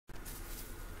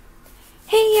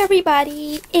Hey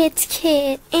everybody, it's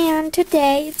Kid, and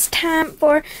today it's time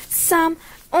for some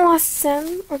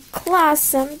awesome or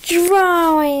clawsome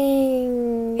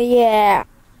drawing. Yeah.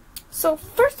 So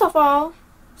first of all,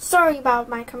 sorry about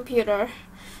my computer.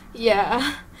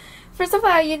 Yeah. First of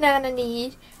all, you're gonna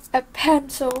need a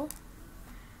pencil,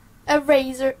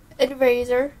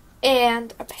 eraser,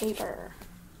 and a paper.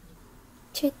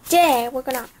 Today we're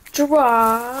gonna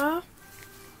draw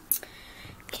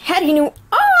Catty Noir.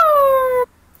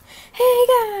 Hey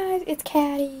guys, it's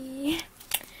Catty.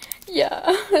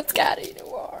 Yeah, it's Catty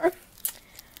Noir.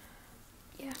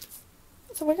 Yeah.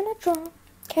 So we're gonna draw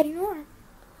Catty Noir.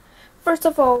 First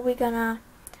of all, we're gonna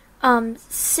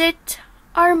sit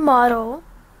our model,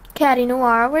 Catty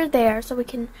Noir, over there so we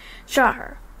can draw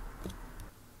her.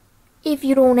 If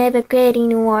you don't have a Catty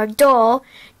Noir doll,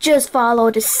 just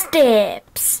follow the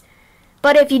steps.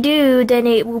 But if you do, then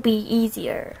it will be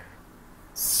easier.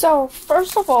 So,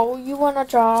 first of all, you want to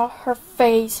draw her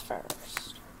face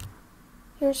first.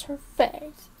 Here's her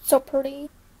face. So pretty.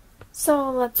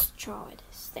 So, let's draw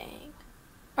this thing.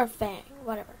 Or fang,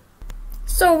 whatever.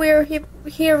 So,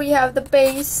 here we have the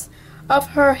base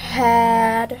of her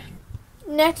head.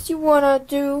 Next, you want to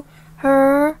do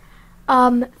her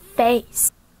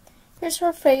face. Here's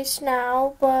her face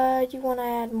now, but you want to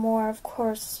add more, of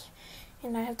course.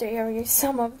 And I have to erase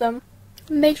some of them.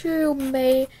 Make sure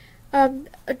you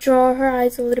draw her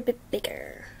eyes a little bit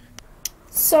bigger.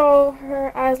 So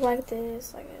her eyes like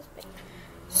this big.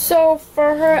 So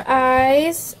for her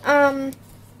eyes,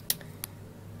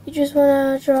 you just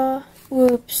wanna draw.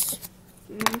 Whoops!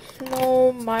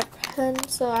 No, my pen.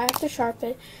 So I have to sharpen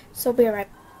it. So be right.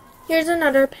 Here's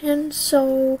another pen.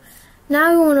 So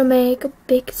now you wanna make a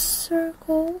big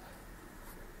circle.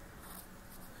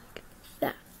 Like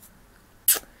that.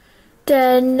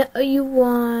 Then you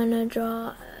wanna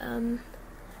draw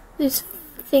this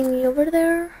thingy over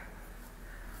there.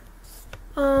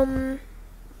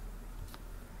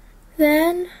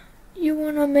 Then you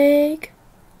wanna make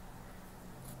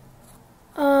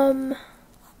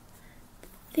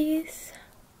these,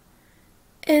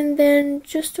 and then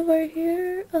just over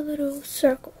here a little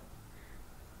circle.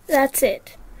 That's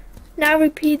it. Now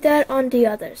repeat that on the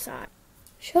other side.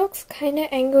 She looks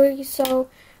kinda angry, so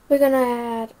we're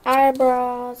gonna add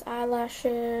eyebrows,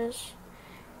 eyelashes,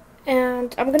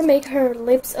 and I'm gonna make her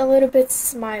lips a little bit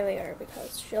smilier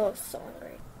because she looks so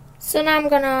angry. So now I'm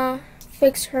gonna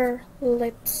fix her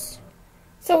lips.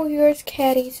 So here's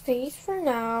Catty's face for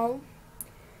now.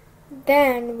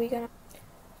 Then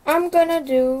I'm gonna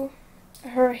do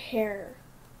her hair.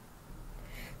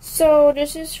 So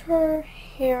this is her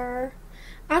hair.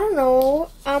 I don't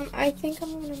know. I think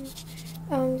I'm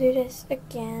gonna do this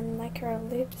again, like her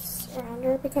lips around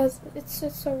her, because it's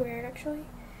just so weird actually.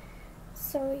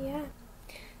 So yeah.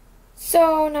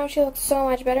 So now she looks so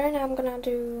much better. Now I'm gonna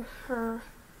do her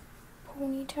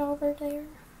ponytail over there.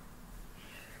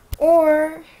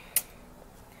 Or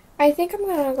I think I'm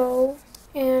gonna go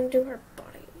and do her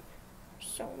body.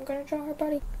 So I'm gonna draw her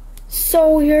body.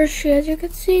 So here she is, you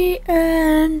can see,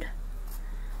 and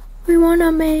we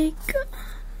wanna make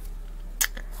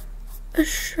a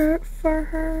shirt for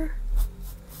her.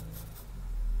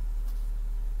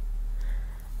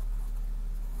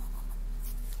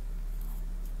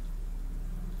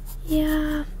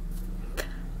 Yeah.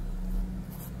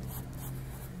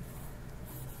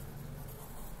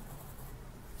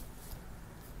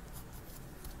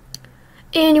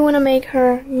 And you want to make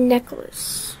her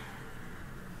necklace.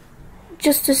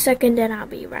 Just a second, then I'll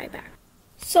be right back.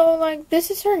 So, like,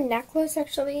 this is her necklace,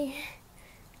 actually.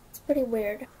 It's pretty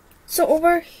weird. So,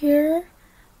 over here,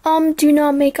 do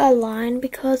not make a line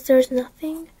because there's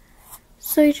nothing.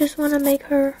 So, you just want to make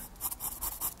her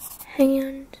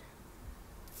hand.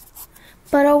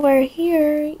 But over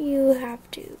here, you have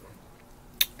to.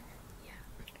 Yeah.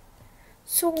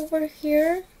 So over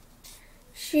here,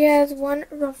 she has one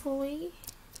ruffly,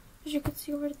 as you can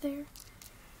see over there.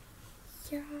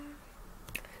 Yeah.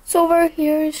 So over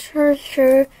here is her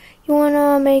shirt. You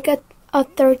wanna make a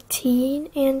 13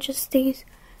 and just these.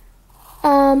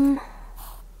 I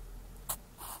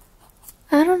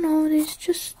don't know. These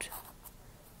just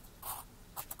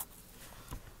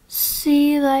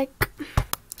see like.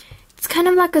 It's kind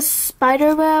of like a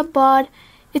spider web, but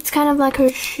it's kind of like her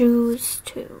shoes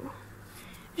too,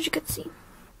 as you can see.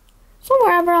 So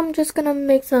wherever, I'm just gonna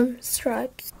make some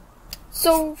stripes.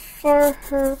 So for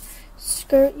her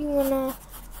skirt, you wanna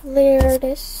layer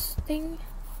this thing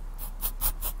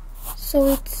so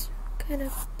it's kind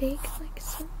of big like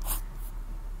so.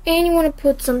 And you wanna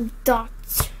put some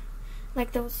dots,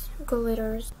 like those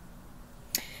glitters.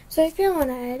 So if you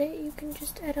wanna add it, you can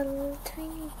just add a little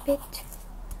tiny bit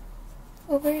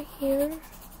over here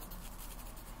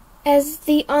as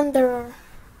the under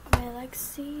my leg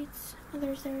seats.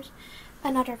 There's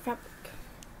another fabric.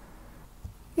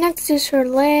 Next is her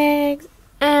legs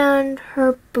and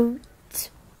her boots.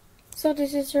 So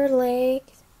this is her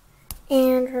legs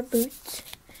and her boots.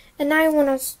 And now I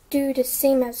want to do the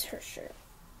same as her shirt.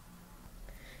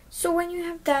 So when you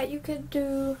have that, you could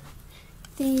do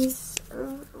these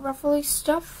ruffly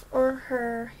stuff or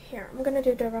her hair. I'm gonna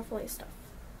do the ruffly stuff.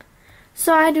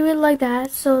 So I do it like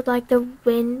that, so like the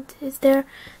wind is there.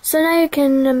 So now you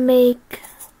can make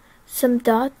some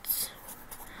dots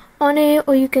on it,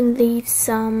 or you can leave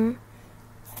some,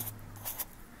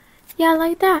 yeah,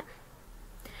 like that.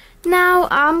 Now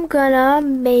I'm gonna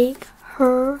make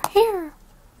her hair.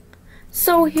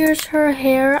 So here's her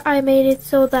hair. I made it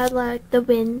so that like the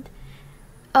wind,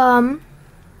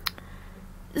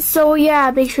 so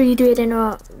yeah, make sure you do it in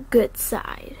a good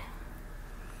side.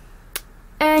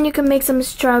 And you can make some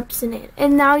stripes in it.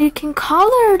 And now you can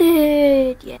color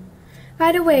it. Yeah.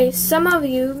 By the way, some of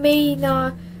you may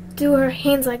not do her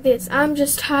hands like this. I'm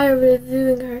just tired of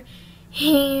doing her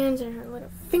hands and her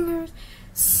little fingers.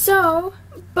 So,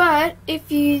 but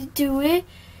if you do it,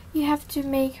 you have to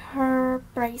make her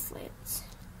bracelets.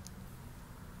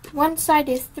 One side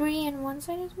is 3 and one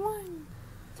side is 1.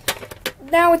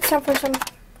 Now it's time for some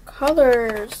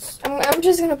colors. I'm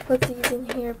just gonna put these in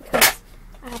here because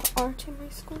I have art in my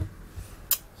school.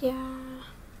 Yeah.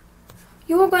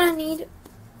 You are gonna need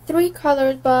 3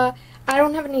 colors, but I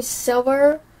don't have any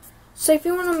silver. So if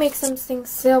you want to make something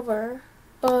silver,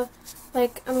 but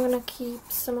like I'm gonna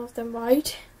keep some of them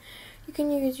white, you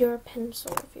can use your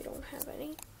pencil if you don't have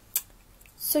any.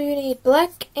 So you need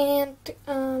black and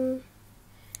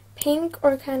pink,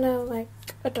 or kind of like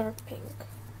a dark pink.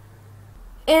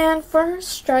 And for her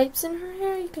stripes in her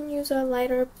hair, you can use a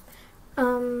lighter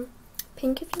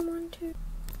pink if you want to.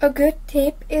 A good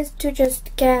tip is to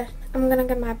just I'm gonna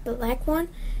get my black one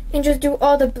and just do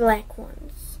all the black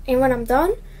ones. And when I'm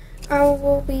done, I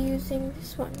will be using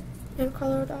this one and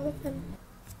colored all of them.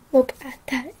 Look at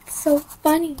that, it's so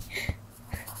funny.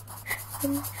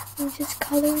 I'm just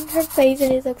coloring her face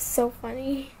and it looks so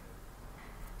funny.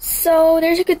 So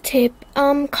there's a good tip.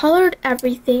 Colored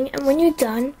everything, and when you're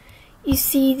done, you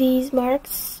see these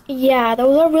marks? Yeah,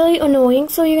 those are really annoying,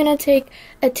 so you're gonna take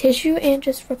a tissue and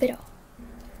just rub it off.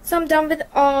 So I'm done with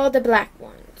all the black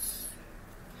ones.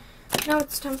 Now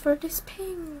it's time for this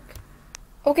pink.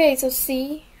 Okay, so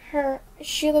see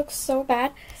she looks so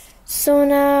bad. So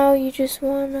now you just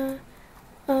wanna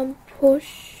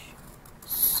push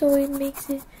so it makes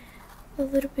it a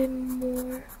little bit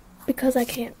more, because I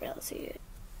can't really see it.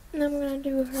 And I'm gonna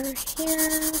do her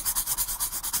hair.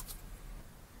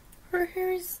 Her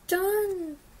hair is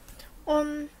done.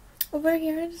 Over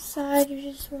here at the side, you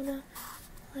just wanna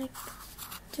like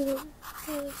do it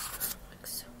really strong, like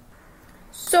so.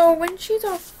 So when she's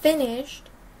all finished,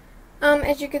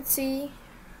 as you can see,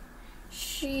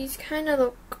 she's kind of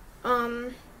look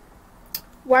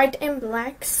white and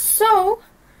black. So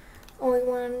all we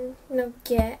want to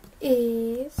get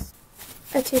is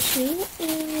a tissue,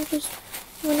 and you just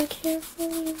want to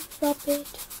carefully rub it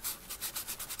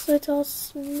so it's all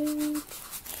smooth.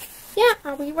 Yeah,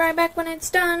 I'll be right back when it's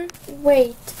done.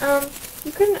 Wait,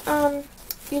 you can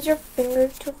use your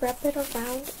fingers to wrap it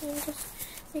around and just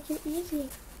make it easy.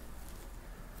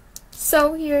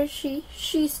 So here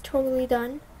she's totally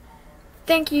done.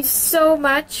 Thank you so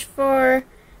much for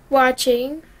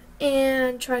watching,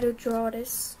 and try to draw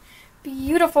this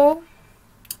beautiful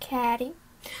Catty.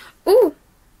 Ooh,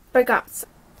 forgot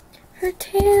her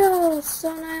tail.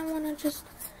 So now I want to just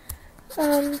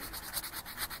color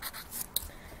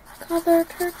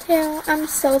her tail. I'm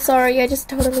so sorry, I just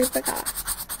totally forgot.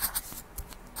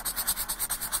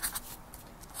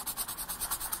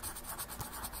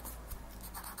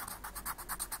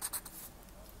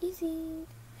 Easy.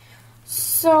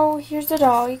 So here's the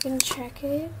doll, you can check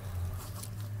it.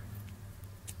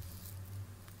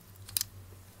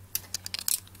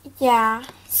 Yeah,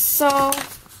 so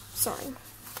sorry.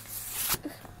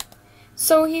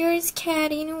 So here's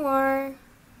Catty Noir.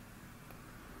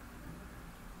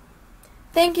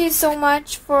 Thank you so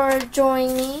much for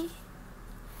joining me.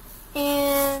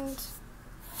 And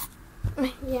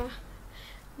yeah,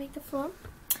 make the floor.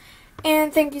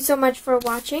 And thank you so much for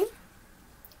watching.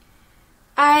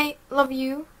 I love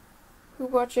you who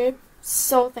watch it.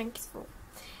 So thankful.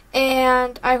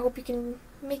 And I hope you can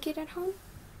make it at home.